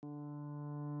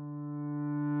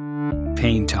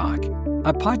Pain Talk,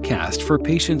 a podcast for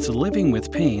patients living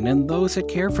with pain and those that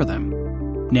care for them.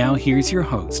 Now here's your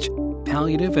host,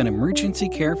 palliative and emergency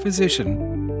care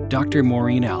physician, Dr.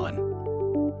 Maureen Allen.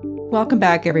 Welcome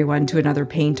back, everyone, to another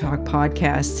Pain Talk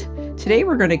podcast. Today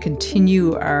we're going to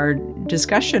continue our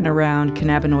discussion around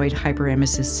cannabinoid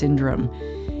hyperemesis syndrome.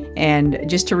 And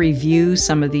just to review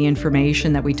some of the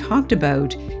information that we talked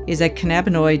about is that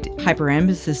cannabinoid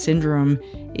hyperemesis syndrome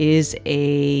is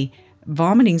a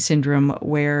vomiting syndrome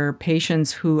where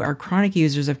patients who are chronic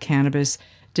users of cannabis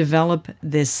develop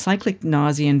this cyclic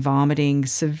nausea and vomiting,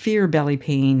 severe belly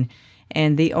pain,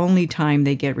 and the only time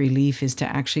they get relief is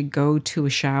to actually go to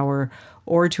a shower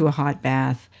or to a hot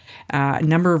bath. A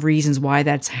number of reasons why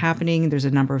that's happening. There's a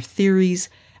number of theories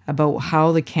about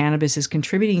how the cannabis is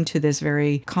contributing to this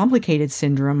very complicated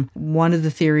syndrome. One of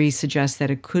the theories suggests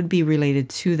that it could be related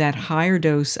to that higher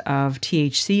dose of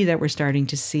THC that we're starting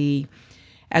to see,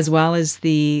 as well as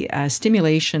the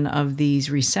stimulation of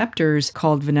these receptors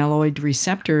called vanilloid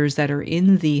receptors that are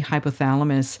in the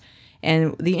hypothalamus.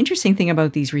 And the interesting thing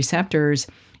about these receptors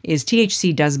is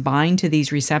THC does bind to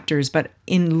these receptors, but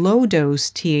in low dose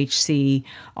THC,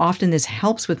 often this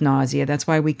helps with nausea. That's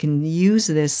why we can use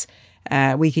this.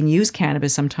 We can use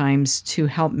cannabis sometimes to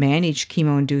help manage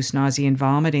chemo-induced nausea and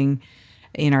vomiting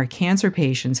in our cancer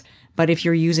patients. But if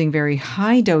you're using very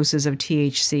high doses of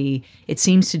THC, it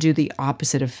seems to do the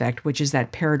opposite effect, which is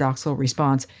that paradoxical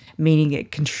response, meaning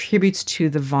it contributes to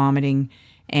the vomiting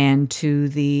and to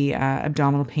the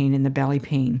abdominal pain and the belly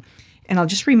pain. And I'll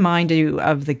just remind you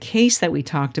of the case that we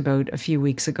talked about a few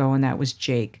weeks ago, and that was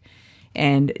Jake.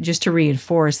 And just to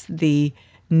reinforce, the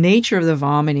nature of the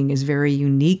vomiting is very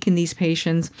unique in these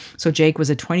patients. So Jake was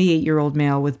a 28-year-old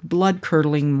male with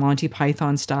blood-curdling Monty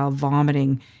Python-style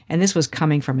vomiting, and this was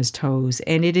coming from his toes.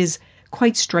 And it is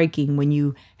quite striking when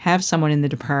you have someone in the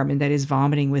department that is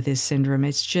vomiting with this syndrome.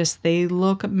 It's just, they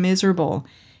look miserable,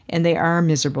 and they are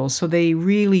miserable. So they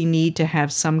really need to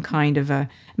have some kind of a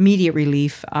immediate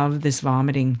relief of this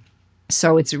vomiting.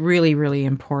 So it's really, really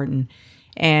important.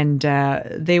 And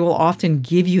they will often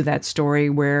give you that story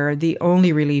where the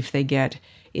only relief they get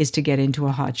is to get into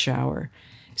a hot shower.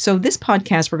 So this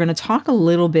podcast, we're going to talk a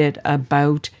little bit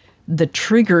about the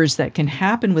triggers that can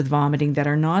happen with vomiting that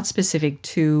are not specific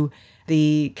to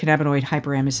the cannabinoid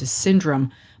hyperemesis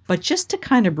syndrome, but just to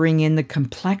kind of bring in the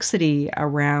complexity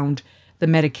around the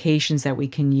medications that we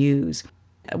can use.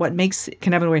 What makes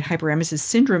cannabinoid hyperemesis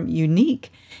syndrome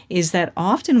unique is that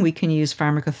often we can use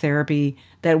pharmacotherapy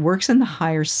that works in the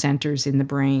higher centers in the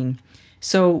brain.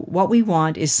 So what we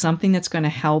want is something that's going to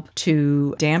help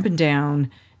to dampen down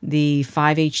the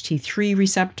 5-HT3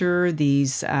 receptor,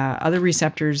 these other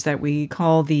receptors that we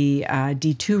call the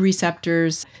D2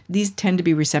 receptors. These tend to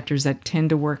be receptors that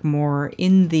tend to work more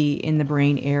in the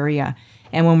brain area.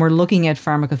 And when we're looking at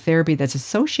pharmacotherapy that's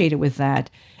associated with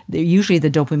that, they're usually the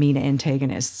dopamine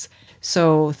antagonists.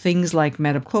 So things like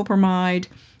metoclopramide,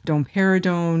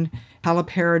 domperidone,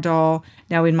 haloperidol.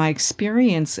 Now, in my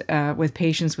experience with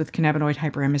patients with cannabinoid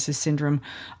hyperemesis syndrome,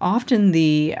 often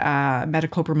the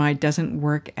metoclopramide doesn't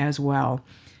work as well,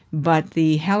 but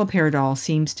the haloperidol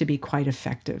seems to be quite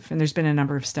effective. And there's been a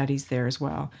number of studies there as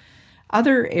well.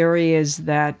 Other areas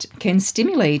that can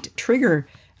trigger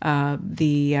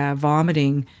the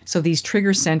vomiting. So these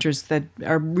trigger centers that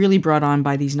are really brought on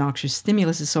by these noxious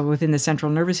stimuluses. So within the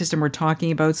central nervous system we're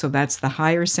talking about, so that's the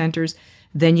higher centers.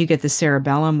 Then you get the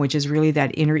cerebellum, which is really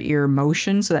that inner ear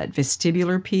motion, so that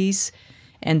vestibular piece.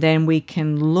 And then we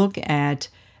can look at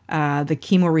the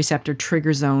chemoreceptor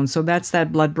trigger zone. So that's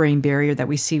that blood-brain barrier that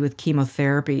we see with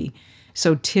chemotherapy.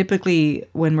 So typically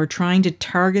when we're trying to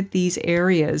target these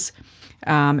areas,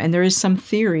 and there is some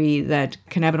theory that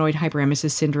cannabinoid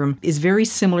hyperemesis syndrome is very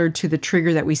similar to the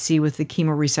trigger that we see with the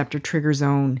chemoreceptor trigger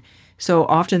zone. So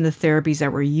often the therapies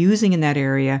that we're using in that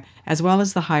area, as well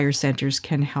as the higher centers,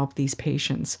 can help these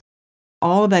patients.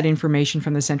 All of that information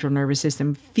from the central nervous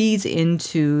system feeds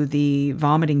into the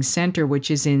vomiting center, which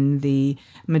is in the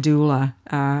medulla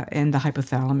and the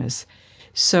hypothalamus.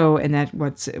 So, and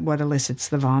that's what elicits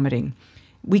the vomiting.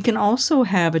 We can also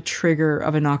have a trigger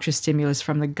of a noxious stimulus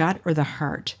from the gut or the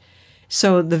heart.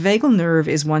 So the vagal nerve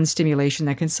is one stimulation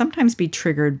that can sometimes be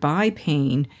triggered by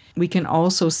pain. We can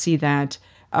also see that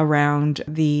around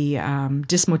the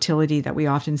dysmotility that we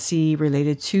often see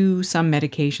related to some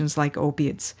medications like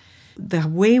opiates. The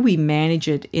way we manage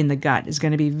it in the gut is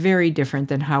going to be very different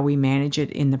than how we manage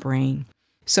it in the brain.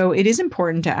 So it is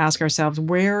important to ask ourselves,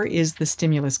 where is the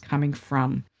stimulus coming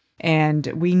from? And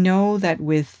we know that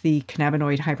with the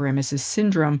cannabinoid hyperemesis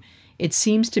syndrome, it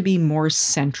seems to be more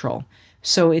central.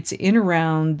 So it's in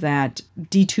around that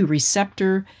D2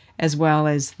 receptor as well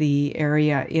as the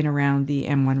area in around the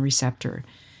M1 receptor.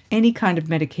 Any kind of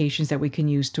medications that we can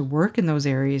use to work in those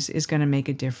areas is going to make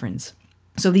a difference.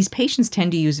 So these patients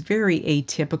tend to use very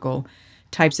atypical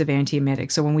types of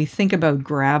antiemetics. So when we think about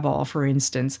Gravol, for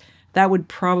instance, that would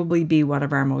probably be one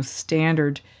of our most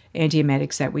standard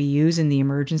antiemetics that we use in the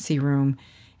emergency room.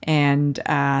 And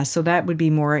so that would be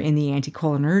more in the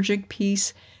anticholinergic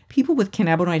piece. People with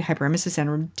cannabinoid hyperemesis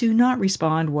syndrome do not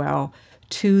respond well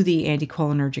to the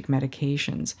anticholinergic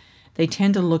medications. They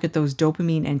tend to look at those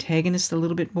dopamine antagonists a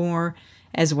little bit more,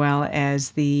 as well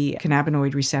as the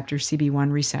cannabinoid receptor,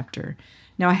 CB1 receptor.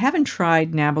 Now, I haven't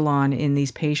tried Nabilon in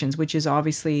these patients, which is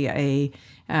obviously a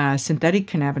synthetic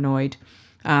cannabinoid,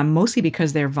 mostly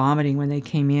because they're vomiting when they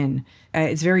came in.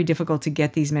 It's very difficult to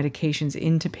get these medications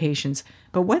into patients,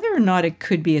 but whether or not it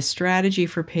could be a strategy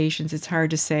for patients, it's hard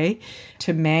to say,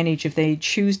 to manage if they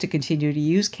choose to continue to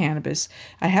use cannabis.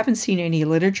 I haven't seen any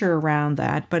literature around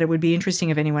that, but it would be interesting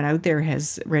if anyone out there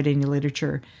has read any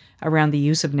literature around the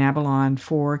use of Nabilon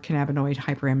for cannabinoid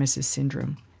hyperemesis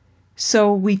syndrome.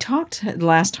 So we talked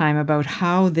last time about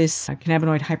how this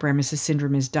cannabinoid hyperemesis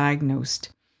syndrome is diagnosed.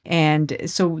 And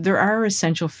so there are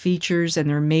essential features and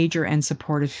there are major and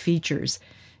supportive features.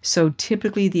 So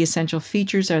typically the essential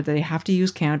features are that they have to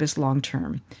use cannabis long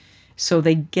term. So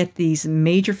they get these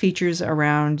major features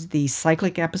around the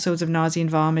cyclic episodes of nausea and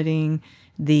vomiting,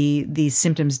 the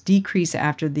symptoms decrease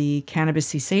after the cannabis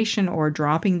cessation or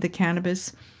dropping the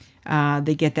cannabis.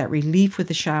 They get that relief with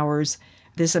the showers.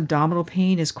 This abdominal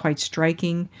pain is quite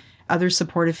striking. Other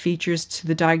supportive features to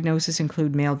the diagnosis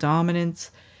include male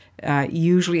dominance,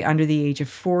 usually under the age of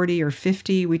 40 or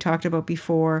 50, we talked about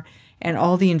before, and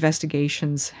all the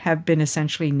investigations have been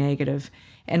essentially negative,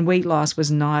 and weight loss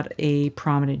was not a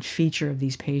prominent feature of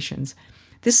these patients.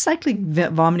 This cyclic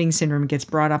vomiting syndrome gets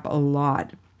brought up a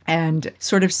lot and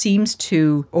sort of seems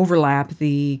to overlap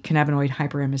the cannabinoid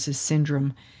hyperemesis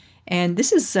syndrome. And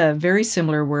this is very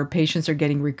similar where patients are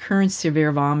getting recurrent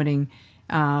severe vomiting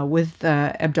with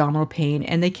abdominal pain,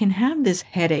 and they can have this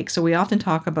headache. So we often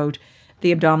talk about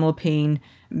the abdominal pain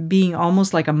being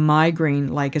almost like a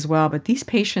migraine-like as well, but these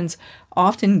patients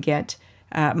often get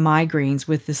migraines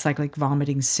with the cyclic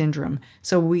vomiting syndrome.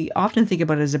 So we often think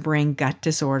about it as a brain-gut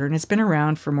disorder, and it's been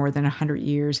around for more than 100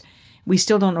 years. We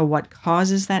still don't know what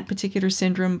causes that particular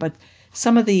syndrome, but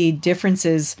some of the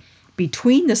differences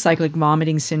between the cyclic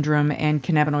vomiting syndrome and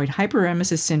cannabinoid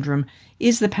hyperemesis syndrome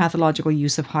is the pathological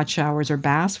use of hot showers or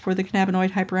baths for the cannabinoid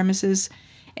hyperemesis.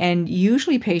 And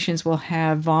usually patients will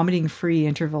have vomiting-free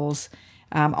intervals.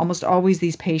 Almost always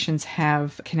these patients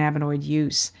have cannabinoid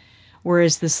use.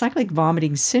 Whereas the cyclic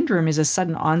vomiting syndrome is a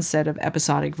sudden onset of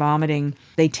episodic vomiting.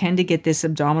 They tend to get this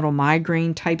abdominal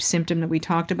migraine type symptom that we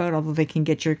talked about, although they can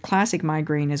get your classic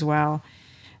migraine as well.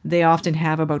 They often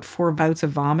have about 4 bouts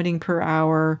of vomiting per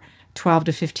hour, 12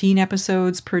 to 15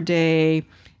 episodes per day,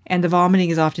 and the vomiting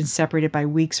is often separated by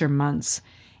weeks or months.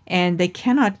 And they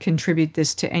cannot contribute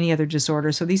this to any other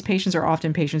disorder. So these patients are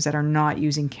often patients that are not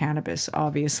using cannabis,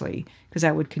 obviously, because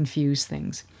that would confuse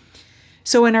things.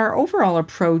 So in our overall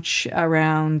approach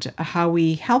around how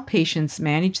we help patients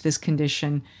manage this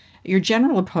condition, your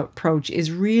general approach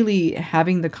is really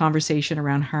having the conversation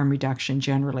around harm reduction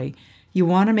generally. You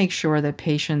want to make sure that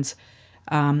patients,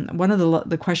 one of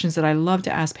the questions that I love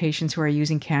to ask patients who are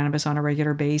using cannabis on a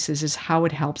regular basis is how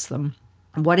it helps them.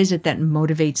 What is it that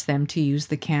motivates them to use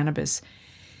the cannabis?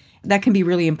 That can be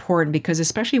really important because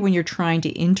especially when you're trying to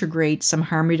integrate some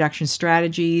harm reduction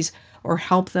strategies or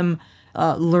help them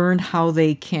learn how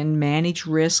they can manage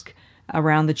risk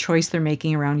around the choice they're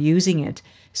making around using it.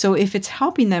 So if it's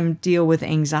helping them deal with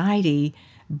anxiety,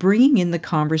 bringing in the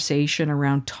conversation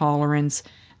around tolerance,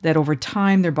 that over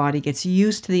time their body gets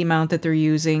used to the amount that they're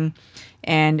using,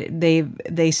 and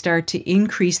they start to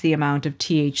increase the amount of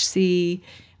THC,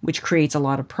 which creates a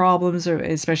lot of problems,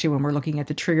 especially when we're looking at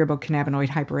the trigger about cannabinoid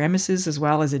hyperemesis as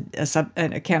well as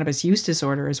a cannabis use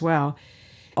disorder as well.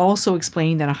 Also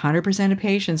explaining that 100% of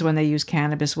patients when they use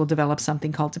cannabis will develop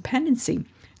something called dependency.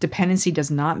 Dependency does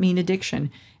not mean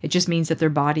addiction. It just means that their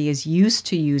body is used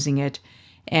to using it.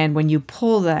 And when you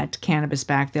pull that cannabis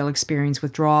back, they'll experience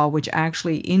withdrawal, which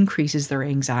actually increases their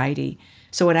anxiety.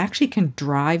 So it actually can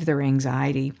drive their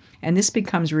anxiety. And this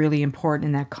becomes really important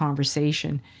in that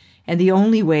conversation. And the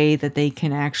only way that they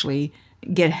can actually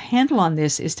get a handle on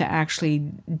this is to actually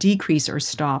decrease or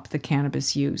stop the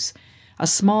cannabis use. A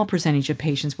small percentage of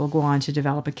patients will go on to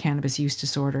develop a cannabis use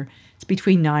disorder. It's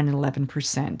between 9 and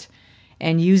 11%.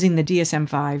 And using the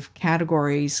DSM-5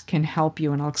 categories can help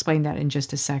you, and I'll explain that in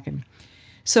just a second.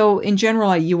 So in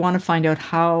general, you want to find out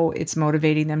how it's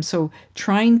motivating them. So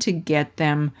trying to get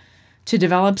them to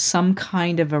develop some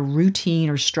kind of a routine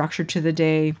or structure to the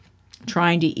day,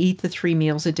 trying to eat the 3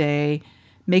 meals a day,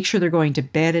 make sure they're going to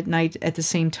bed at night at the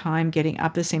same time, getting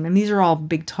up the same. And these are all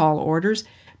big, tall orders,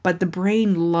 but the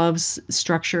brain loves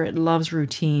structure. It loves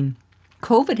routine.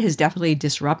 COVID has definitely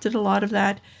disrupted a lot of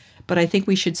that, but I think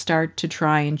we should start to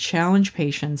try and challenge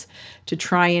patients to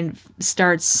try and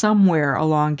start somewhere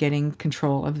along getting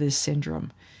control of this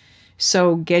syndrome.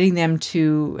 So getting them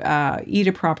to eat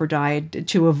a proper diet,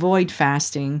 to avoid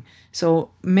fasting. So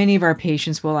many of our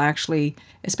patients will actually,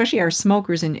 especially our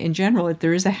smokers in general, if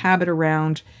there is a habit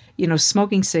around,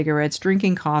 smoking cigarettes,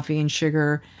 drinking coffee and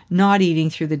sugar, not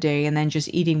eating through the day, and then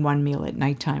just eating one meal at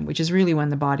nighttime, which is really when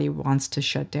the body wants to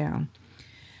shut down.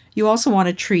 You also want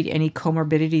to treat any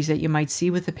comorbidities that you might see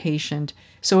with the patient.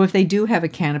 So if they do have a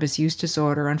cannabis use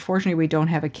disorder, unfortunately, we don't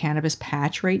have a cannabis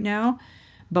patch right now,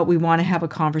 but we want to have a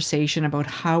conversation about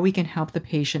how we can help the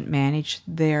patient manage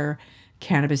their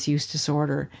cannabis use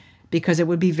disorder, because it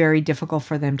would be very difficult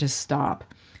for them to stop.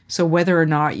 So whether or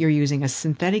not you're using a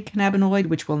synthetic cannabinoid,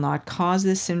 which will not cause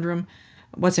this syndrome,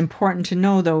 what's important to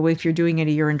know, though, if you're doing a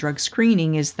urine drug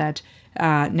screening, is that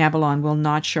Nabilon will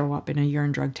not show up in a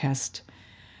urine drug test.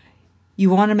 You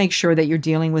want to make sure that you're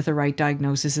dealing with the right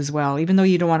diagnosis as well. Even though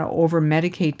you don't want to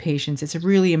over-medicate patients, it's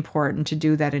really important to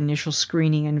do that initial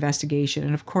screening investigation,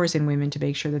 and of course in women to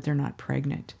make sure that they're not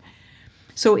pregnant.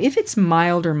 So if it's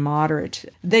mild or moderate,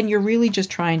 then you're really just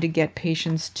trying to get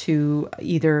patients to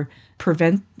either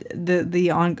prevent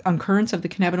the occurrence of the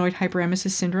cannabinoid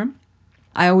hyperemesis syndrome.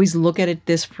 I always look at it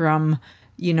this from,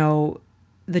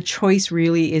 the choice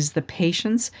really is the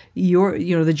patient's.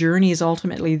 The journey is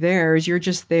ultimately theirs. You're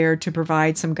just there to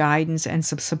provide some guidance and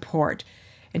some support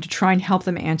and to try and help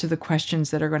them answer the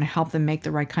questions that are going to help them make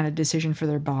the right kind of decision for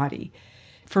their body.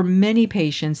 For many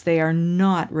patients, they are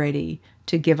not ready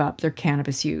to give up their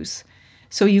cannabis use.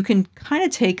 So you can kind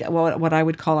of take what I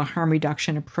would call a harm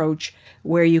reduction approach,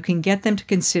 where you can get them to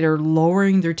consider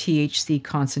lowering their THC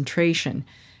concentration.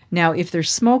 Now, if they're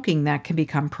smoking, that can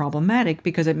become problematic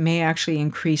because it may actually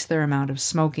increase their amount of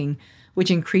smoking,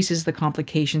 which increases the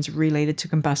complications related to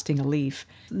combusting a leaf.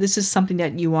 This is something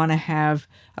that you want to have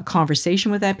a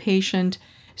conversation with that patient.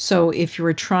 So if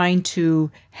you're trying to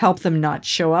help them not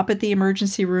show up at the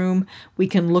emergency room, we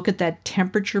can look at that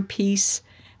temperature piece,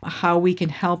 how we can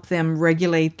help them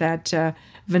regulate that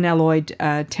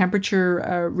vanilloid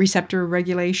temperature receptor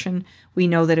regulation. We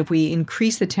know that if we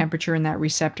increase the temperature in that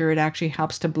receptor, it actually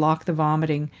helps to block the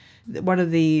vomiting. One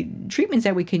of the treatments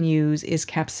that we can use is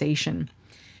capsaicin.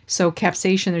 So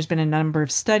capsaicin, there's been a number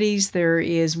of studies. There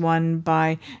is one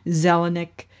by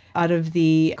Zelenik out of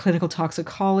the Clinical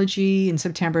Toxicology in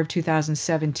September of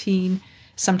 2017.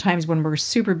 Sometimes when we're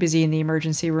super busy in the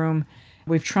emergency room,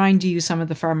 we've tried to use some of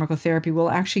the pharmacotherapy.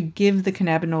 We'll actually give the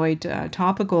cannabinoid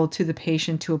topical to the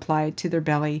patient to apply it to their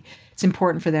belly. It's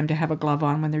important for them to have a glove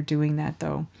on when they're doing that,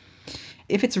 though.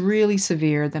 If it's really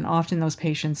severe, then often those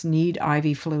patients need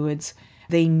IV fluids.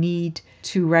 They need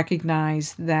to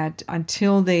recognize that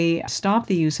until they stop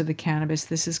the use of the cannabis,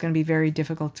 this is going to be very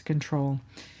difficult to control.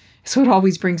 So it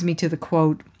always brings me to the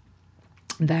quote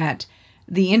that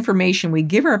the information we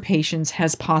give our patients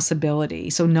has possibility.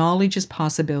 So knowledge is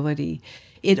possibility.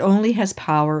 It only has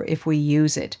power if we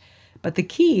use it. But the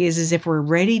key is if we're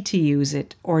ready to use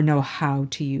it or know how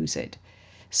to use it.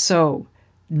 So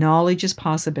knowledge is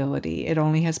possibility. It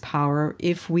only has power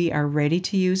if we are ready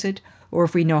to use it or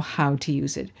if we know how to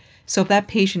use it. So if that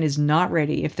patient is not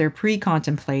ready, if they're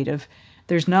pre-contemplative,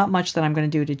 there's not much that I'm going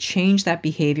to do to change that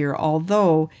behavior,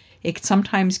 although it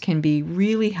sometimes can be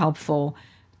really helpful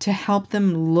to help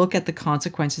them look at the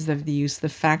consequences of the use, the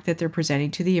fact that they're presenting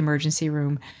to the emergency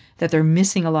room, that they're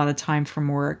missing a lot of time from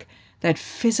work, that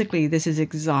physically this is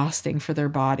exhausting for their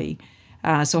body.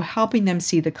 So helping them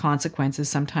see the consequences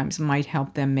sometimes might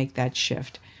help them make that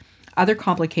shift. Other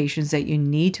complications that you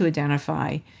need to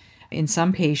identify in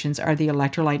some patients are the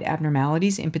electrolyte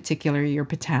abnormalities, in particular your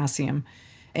potassium.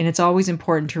 And it's always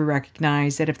important to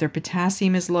recognize that if their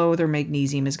potassium is low, their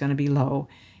magnesium is going to be low.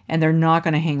 And they're not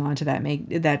going to hang on to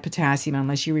that potassium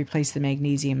unless you replace the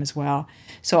magnesium as well.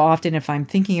 So often if I'm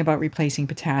thinking about replacing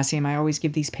potassium, I always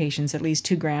give these patients at least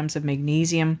 2 grams of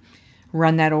magnesium,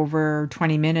 run that over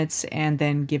 20 minutes, and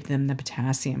then give them the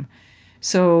potassium.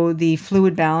 So the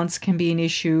fluid balance can be an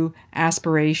issue,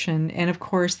 aspiration, and of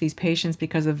course these patients,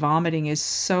 because the vomiting is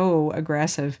so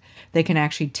aggressive, they can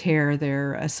actually tear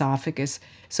their esophagus.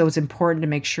 So it's important to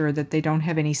make sure that they don't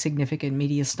have any significant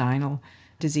mediastinal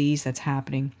disease that's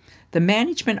happening. The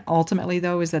management ultimately,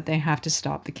 though, is that they have to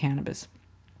stop the cannabis.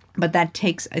 But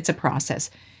it's a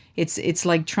process. It's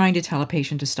like trying to tell a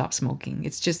patient to stop smoking.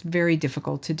 It's just very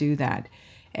difficult to do that,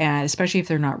 and especially if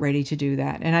they're not ready to do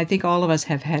that. And I think all of us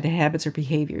have had habits or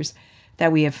behaviors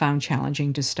that we have found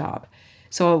challenging to stop.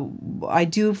 So I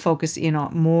do focus in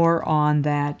more on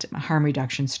that harm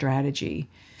reduction strategy.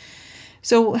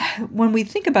 So when we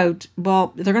think about,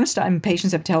 well, they're going to stop, and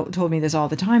patients have told me this all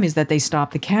the time, is that they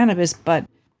stop the cannabis, but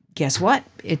guess what?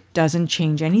 It doesn't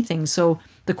change anything. So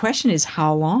the question is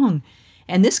how long?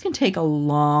 And this can take a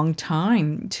long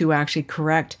time to actually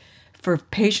correct. For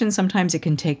patients, sometimes it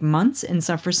can take months, and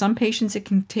for some patients, it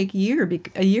can take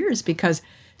years, because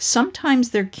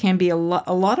sometimes there can be a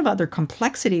lot of other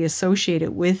complexity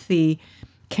associated with the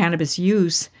cannabis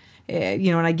use.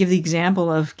 And I give the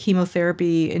example of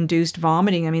chemotherapy-induced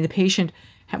vomiting. I mean, the patient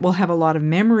will have a lot of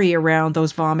memory around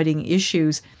those vomiting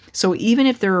issues. So even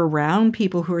if they're around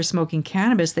people who are smoking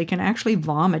cannabis, they can actually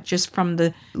vomit just from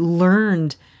the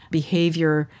learned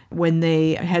behavior when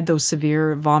they had those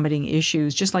severe vomiting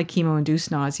issues, just like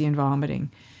chemo-induced nausea and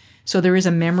vomiting. So there is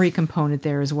a memory component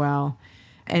there as well.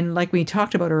 And like we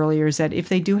talked about earlier, is that if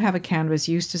they do have a cannabis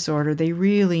use disorder, they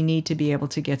really need to be able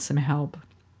to get some help.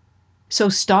 So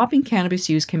stopping cannabis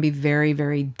use can be very,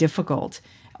 very difficult.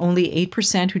 Only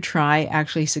 8% who try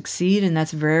actually succeed, and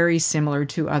that's very similar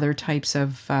to other types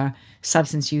of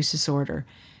substance use disorder.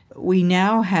 We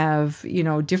now have,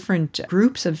 different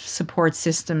groups of support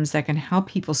systems that can help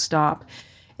people stop.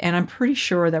 And I'm pretty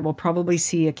sure that we'll probably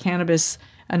see a Cannabis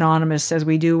Anonymous, as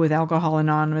we do with Alcohol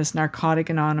Anonymous, Narcotic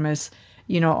Anonymous,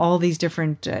 all these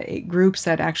different groups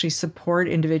that actually support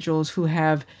individuals who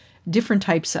have different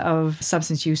types of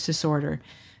substance use disorder.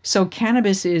 So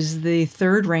cannabis is the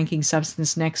third ranking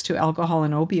substance next to alcohol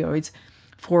and opioids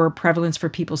for prevalence for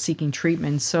people seeking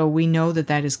treatment. So we know that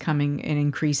that is coming and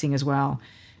increasing as well.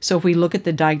 So if we look at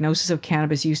the diagnosis of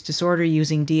cannabis use disorder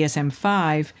using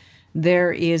DSM-5,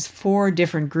 there is 4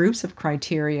 different groups of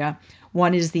criteria.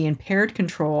 One is the impaired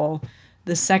control.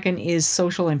 The second is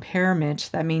social impairment.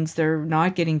 That means they're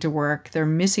not getting to work, they're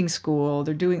missing school,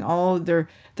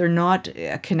 they're not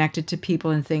connected to people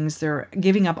and things. They're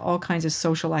giving up all kinds of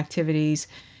social activities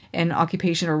and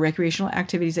occupation or recreational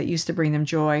activities that used to bring them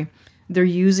joy. They're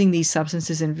using these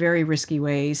substances in very risky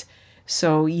ways.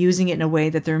 So using it in a way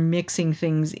that they're mixing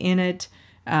things in it,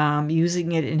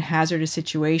 using it in hazardous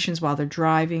situations while they're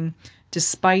driving,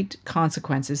 despite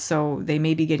consequences. So they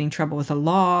may be getting in trouble with the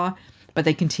law, but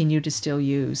they continue to still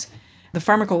use. The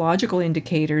pharmacological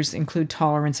indicators include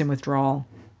tolerance and withdrawal.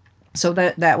 So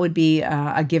that would be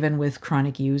a given with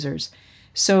chronic users.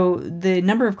 So the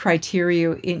number of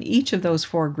criteria in each of those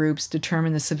 4 groups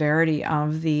determine the severity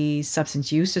of the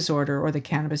substance use disorder or the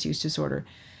cannabis use disorder.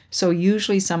 So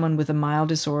usually someone with a mild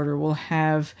disorder will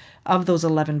have, of those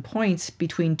 11 points,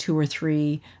 between 2 or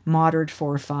 3, moderate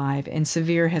 4 or 5, and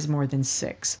severe has more than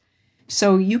 6.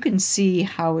 So you can see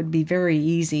how it would be very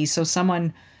easy. So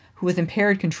someone who with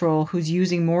impaired control, who's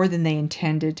using more than they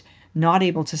intended, not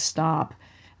able to stop,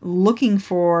 looking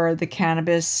for the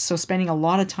cannabis, so spending a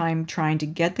lot of time trying to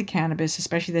get the cannabis,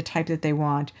 especially the type that they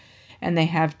want, and they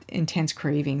have intense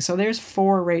cravings. So there's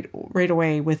 4 right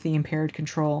away with the impaired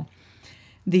control.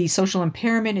 The social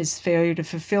impairment is failure to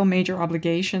fulfill major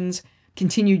obligations,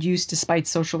 continued use despite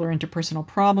social or interpersonal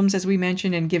problems, as we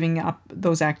mentioned, and giving up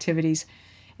those activities.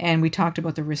 And we talked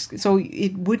about the risk. So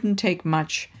it wouldn't take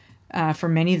much for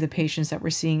many of the patients that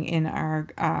we're seeing in our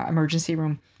emergency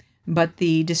room. But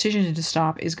the decision to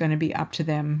stop is going to be up to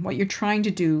them. What you're trying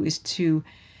to do is to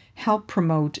help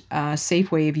promote a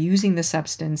safe way of using the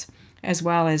substance, as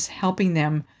well as helping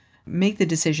them make the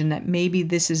decision that maybe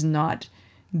this is not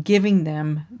giving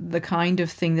them the kind of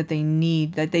thing that they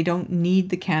need, that they don't need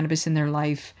the cannabis in their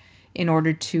life in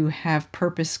order to have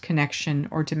purpose, connection,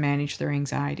 or to manage their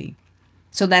anxiety.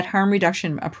 So that harm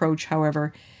reduction approach,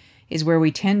 however, is where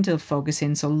we tend to focus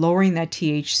in. So lowering that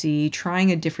THC,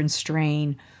 trying a different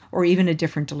strain, or even a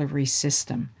different delivery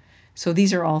system. So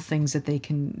these are all things that they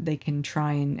can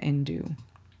try and do.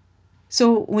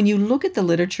 So when you look at the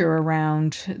literature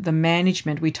around the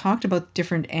management, we talked about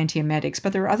different antiemetics,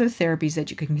 but there are other therapies that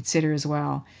you can consider as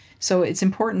well. So it's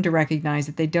important to recognize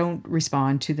that they don't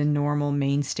respond to the normal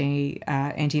mainstay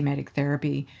antiemetic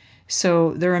therapy.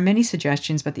 So there are many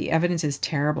suggestions, but the evidence is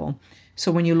terrible.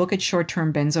 So when you look at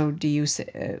short-term benzo use,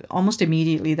 almost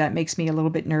immediately that makes me a little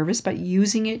bit nervous, but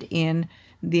using it in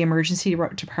the emergency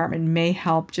department may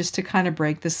help just to kind of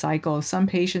break the cycle. Some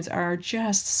patients are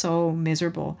just so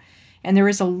miserable, and there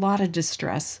is a lot of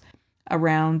distress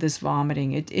around this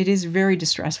vomiting. It is very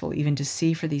distressful even to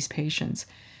see for these patients.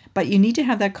 But you need to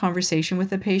have that conversation with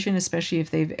the patient, especially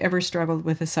if they've ever struggled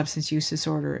with a substance use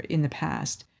disorder in the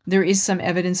past. There is some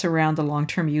evidence around the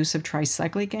long-term use of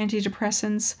tricyclic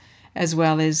antidepressants, as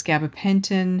well as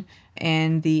gabapentin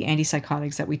and the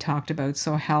antipsychotics that we talked about,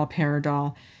 so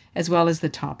haloperidol, as well as the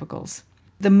topicals.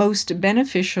 The most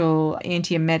beneficial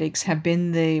antiemetics have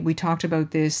been we talked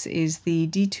about this, is the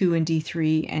D2 and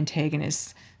D3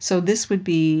 antagonists. So this would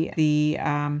be the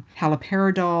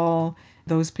haloperidol,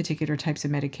 those particular types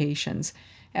of medications,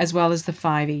 as well as the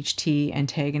 5-HT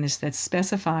antagonists that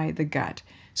specify the gut.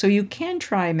 So you can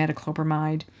try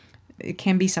metoclopramide. It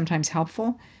can be sometimes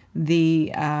helpful.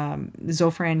 The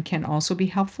Zofran can also be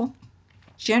helpful.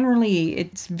 Generally,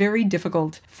 it's very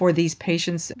difficult for these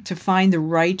patients to find the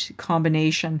right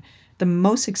combination. The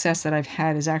most success that I've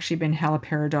had has actually been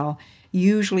haloperidol,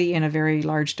 usually in a very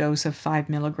large dose of 5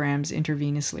 milligrams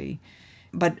intravenously.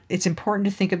 But it's important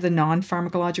to think of the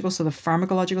non-pharmacological, so the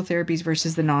pharmacological therapies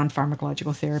versus the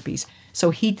non-pharmacological therapies. So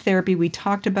heat therapy we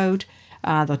talked about,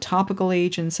 the topical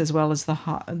agents, as well as the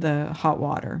hot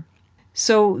water.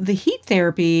 So the heat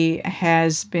therapy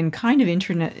has been kind of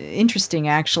interesting,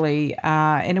 actually,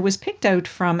 and it was picked out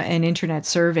from an internet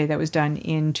survey that was done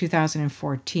in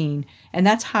 2014. And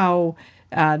that's how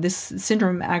this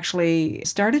syndrome actually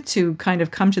started to kind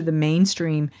of come to the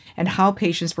mainstream and how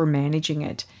patients were managing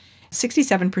it.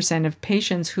 67% of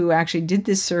patients who actually did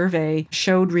this survey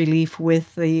showed relief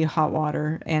with the hot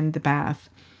water and the bath.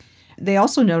 They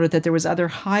also noted that there was other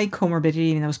high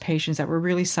comorbidity in those patients that were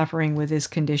really suffering with this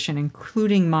condition,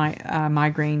 including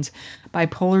migraines,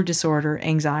 bipolar disorder,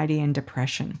 anxiety, and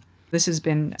depression. This has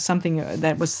been something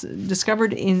that was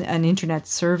discovered in an internet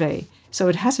survey, so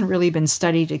it hasn't really been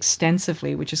studied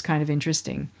extensively, which is kind of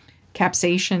interesting.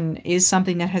 Capsaicin is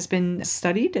something that has been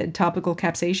studied, topical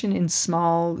capsaicin, in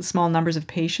small numbers of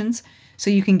patients.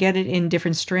 So you can get it in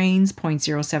different strains,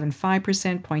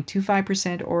 0.075%,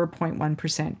 0.25%, or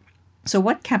 0.1%. So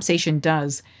what capsaicin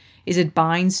does is it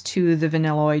binds to the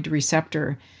vanilloid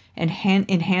receptor and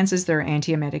enhances their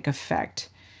antiemetic effect.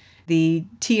 The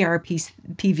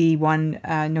TRPV1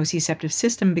 nociceptive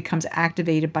system becomes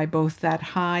activated by both that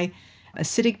high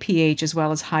acidic pH as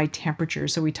well as high temperature.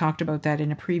 So we talked about that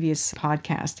in a previous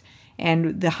podcast.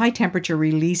 And the high temperature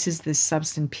releases this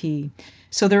substance P.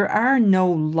 So there are no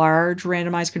large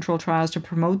randomized control trials to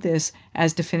promote this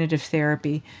as definitive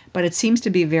therapy, but it seems to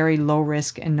be very low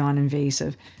risk and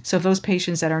non-invasive. So if those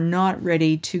patients that are not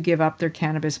ready to give up their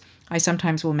cannabis, I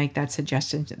sometimes will make that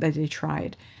suggestion that they try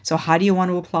it. So how do you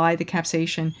want to apply the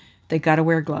capsaicin? They got to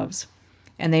wear gloves.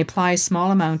 And they apply a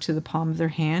small amount to the palm of their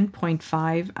hand,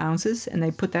 0.5 ounces, and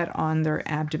they put that on their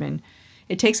abdomen.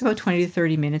 It takes about 20 to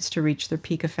 30 minutes to reach their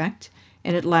peak effect,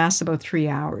 and it lasts about 3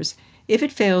 hours. If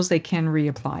it fails, they can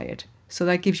reapply it. So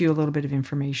that gives you a little bit of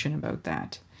information about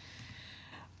that.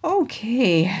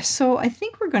 Okay, so I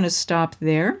think we're going to stop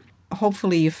there.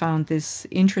 Hopefully you found this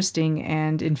interesting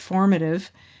and informative.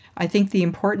 I think the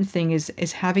important thing is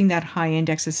having that high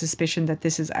index of suspicion that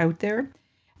this is out there.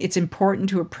 It's important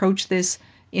to approach this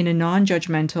in a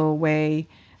non-judgmental way.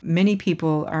 Many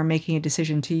people are making a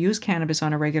decision to use cannabis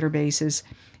on a regular basis,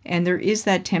 and there is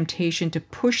that temptation to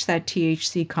push that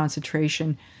THC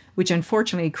concentration, which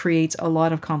unfortunately creates a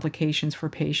lot of complications for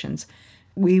patients.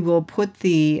 We will put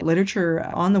the literature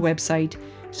on the website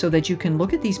so that you can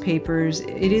look at these papers.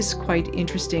 It is quite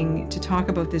interesting to talk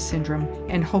about this syndrome,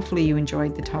 and hopefully you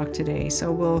enjoyed the talk today.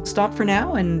 So we'll stop for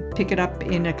now and pick it up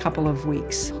in a couple of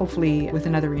weeks, hopefully with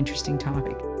another interesting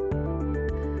topic.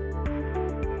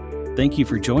 Thank you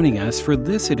for joining us for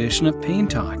this edition of Pain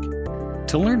Talk.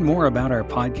 To learn more about our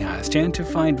podcast and to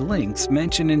find links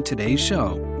mentioned in today's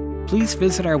show, please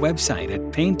visit our website at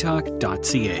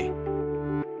paintalk.ca.